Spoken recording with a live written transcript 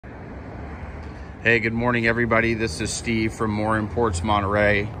Hey, good morning, everybody. This is Steve from More Imports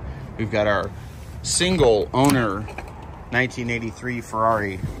Monterey. We've got our single owner 1983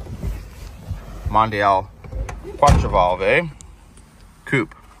 Ferrari Mondial Quattrovalvole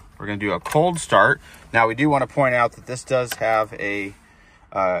coupe. We're going to do a cold start. Now, we do want to point out that this does have a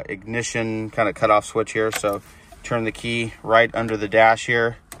ignition kind of cutoff switch here. So turn the key right under the dash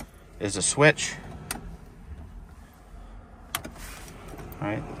here is a switch. All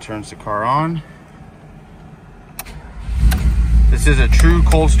right, turns the car on. This is a true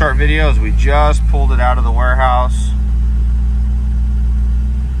cold start video as we just pulled it out of the warehouse.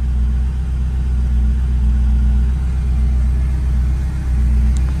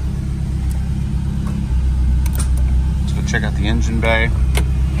 Let's go check out the engine bay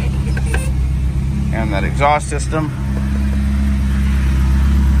and that exhaust system.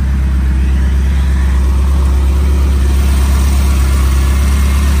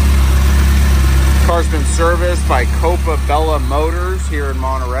 Car's been serviced by Copa Bella Motors here in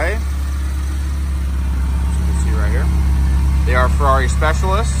Monterey. As you can see right here. They are Ferrari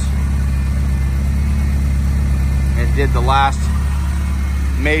specialists and did the last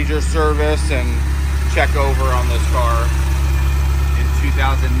major service and check over on this car in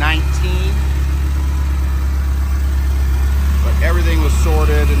 2019. But everything was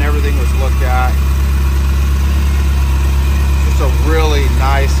sorted and everything was looked at. Just a really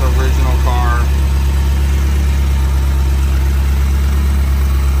nice original car.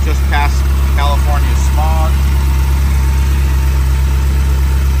 Just past California smog.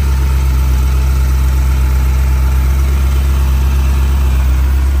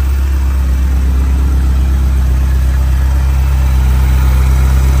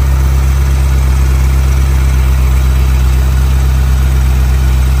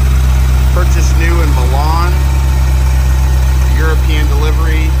 Purchased new in Milan. European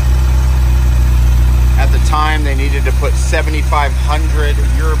delivery. At the time, they needed to put 7,500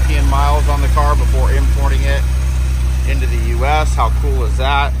 European miles on the car before importing it into the US. How cool is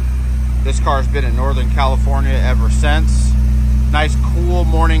that? This car's been in Northern California ever since. Nice, cool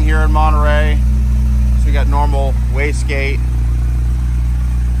morning here in Monterey. So we got normal wastegate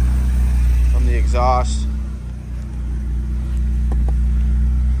from the exhaust.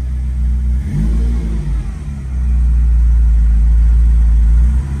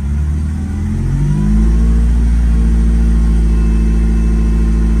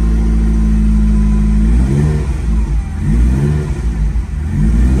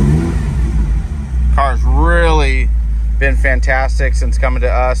 Car's really been fantastic since coming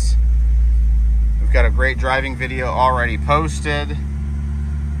to us. We've got a great driving video already posted.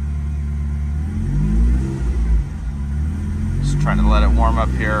 Just trying to let it warm up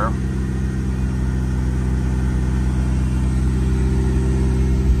here.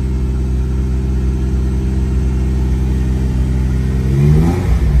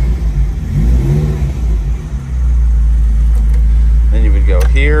 Then you would go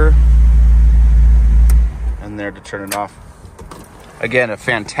here and there to turn it off. Again, a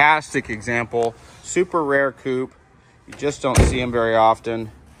fantastic example. Super rare coupe. You just don't see them very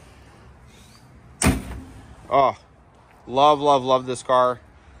often. Oh, love this car.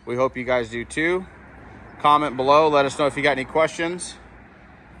 We hope you guys do too. Comment below. Let us know if you got any questions.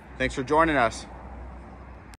 Thanks for joining us.